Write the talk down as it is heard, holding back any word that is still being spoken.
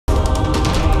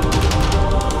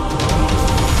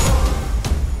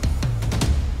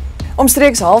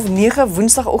Omstreeks 8:30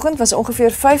 woensdagoggend was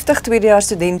ongeveer 50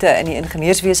 tweedejaarsstudente in die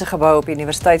Ingenieurswesestudente op die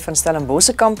Universiteit van Stellenbosch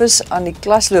se kampus aan die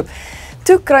klas loop.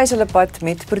 Toe kruis hulle pad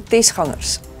met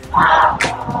protesgangers.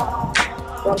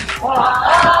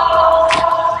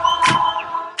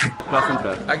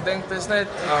 Ek dink dit is net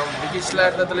bietjie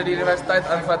sleg dat hulle die universiteit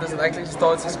aanvat, as dit eintlik die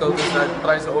staat se skuld is dat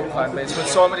pryse opgaan. Mense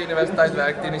moet saam met die universiteit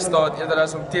werk teen die staat eerder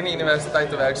as om teen die universiteit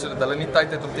te werk sodat hulle nie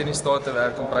tyd het om teen die staat te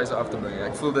werk om pryse af te bring.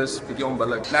 Ek voel dis bietjie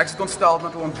onbillik. Ek het ontstel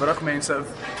dat ons ontwrig mense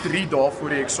 3 dae voor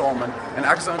die eksamen en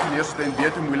ek as ingenieursstudent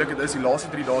weet hoe moeilik dit is. Die laaste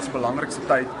 3 dae is die belangrikste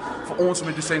tyd vir ons om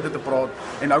met dosente te praat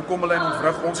en nou kom hulle en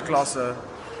ontwrig ons klasse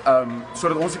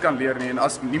sodat ons nie kan leer nie, en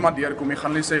as niemand deurkom nie,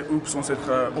 gaan hulle sê oeps, ons het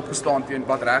opgestaan teen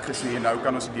wat reg is nie en nou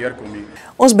kan ons nie deurkom nie.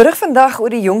 Ons berig vandag oor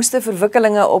die jongste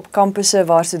verwikkelinge op kampusse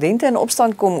waar studente in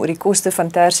opstand kom oor die koste van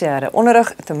tersiêre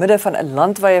onderrig te midde van 'n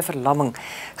landswye verlamming,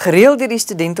 gereël deur die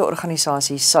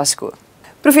studenteorganisasie Sasco.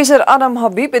 Professor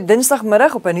Habib het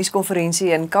dinsdagmiddag op 'n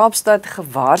nuuskonferensie in Kaapstad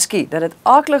gewaarsku dat dit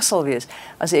akelig sal wees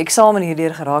as die eksamen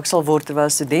hierdeur geraak sal word terwyl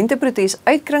studente protes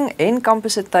uitkring en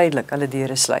kampusse tydelik hulle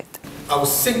deure sluit. Our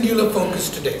singular focus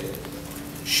today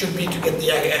should be to get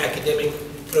the academic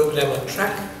program on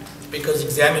track, because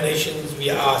examinations,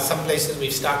 some places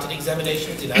we've started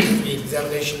examinations, in others we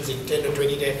examinations in 10 or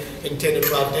 20 days, in 10 or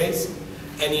 12 days,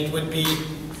 and it would be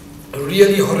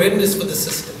really horrendous for the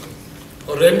system,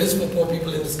 horrendous for poor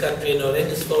people in this country, and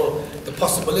horrendous for the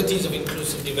possibilities of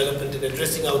inclusive development and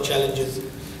addressing our challenges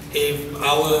if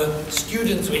our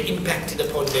students were impacted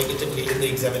upon negatively in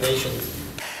the examinations.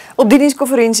 Op die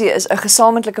nuuskonferensie is 'n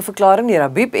gesamentlike verklaring deur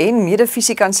Habib en midde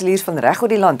visekanseliers van reg oor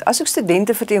die land, asook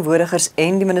studenteverteenwoordigers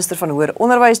en die minister van hoër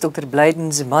onderwys Dr.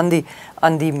 Zimandi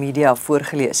aan die media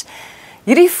voorgelees.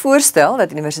 Hierdie voorstel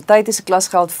dat universiteite se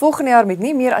klasgeld volgende jaar met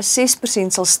nie meer as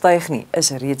 6% sal styg nie, is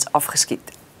reeds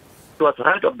afgeskiet. It was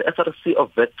right of the SRC of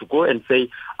Wits to go and say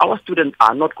our students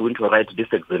are not going to write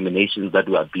these examinations that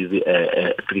we are busy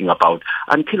thinking about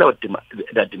until our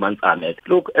their demands are met.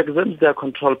 Look, exams they are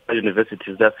controlled by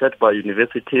universities, they are set by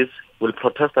universities. We'll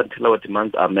protest until our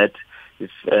demands are met. If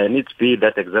needs be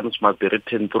that exams must be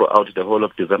written throughout the whole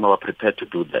of December, we are prepared to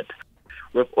do that.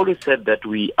 We've always said that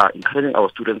we are encouraging our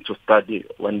students to study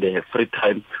when they have free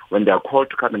time. When they are called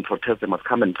to come and protest, they must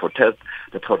come and protest.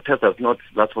 The protest does not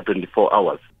last for 24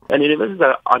 hours. And universities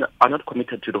are not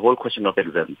committed to the whole question of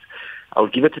exams. I'll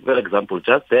give a typical example.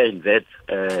 Just there in that,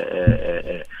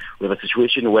 we have a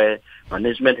situation where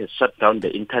management has shut down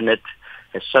the internet,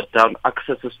 has shut down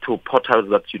accesses to portals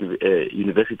that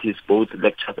universities, both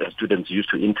lecturers and students used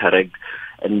to interact,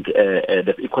 and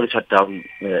they've equally shut down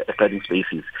studying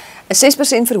spaces. 'n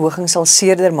 6% verhoging sal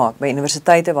seerder maak by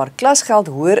universiteite waar klasgeld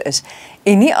hoër is,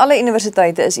 en nie alle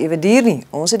universiteite is ewe duur nie.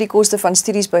 Ons het die koste van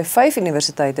studies by 5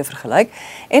 universiteite vergelyk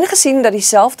en gesien dat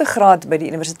dieselfde graad by die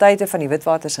universiteite van die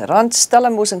Witwatersrand,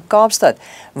 Stellenbosch en Kaapstad,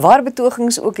 waar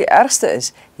betogings ook die ergste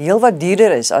is, heelwat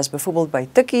duurder is as byvoorbeeld by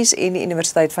Tikkies en die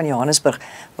Universiteit van Johannesburg,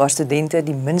 waar studente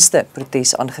die minste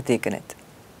protes aangeteken het.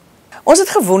 Ons het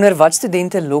gewonder wat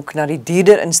studente lok na die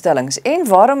duurder instellings en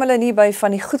waarom hulle nie by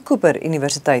van die goedkoper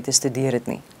universiteite studeer het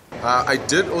nie. I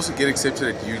did also get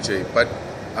accepted at UJ, but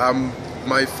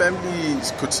my family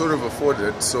could sort of afford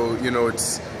it, so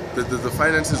it's the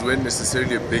finances weren't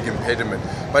necessarily a big impediment.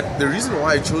 But the reason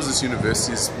why I chose this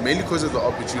university is mainly because of the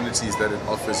opportunities that it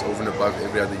offers over and above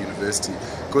every other university.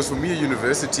 Because for me, a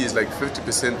university is like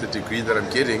 50% the degree that I'm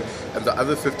getting, and the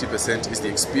other 50% is the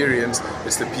experience,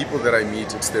 it's the people that I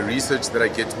meet, it's the research that I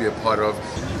get to be a part of.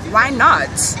 Why not?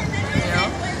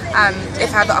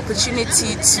 If I have the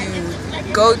opportunity to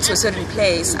go to a certain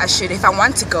place, if I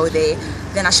want to go there,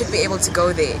 then I should be able to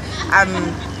go there.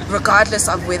 Regardless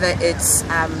of whether it's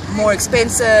more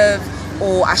expensive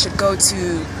or I should go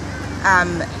to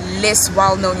less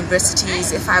well-known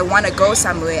universities. If I want to go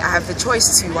somewhere, I have the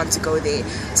choice to want to go there.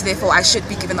 So therefore I should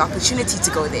be given the opportunity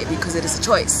to go there because it is a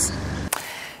choice.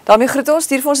 Daarmee groet ons,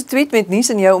 stuur vir ons 'n tweet met nuus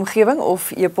in jou omgewing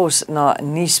of e-pos na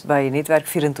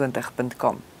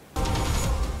nuus@netwerk24.com.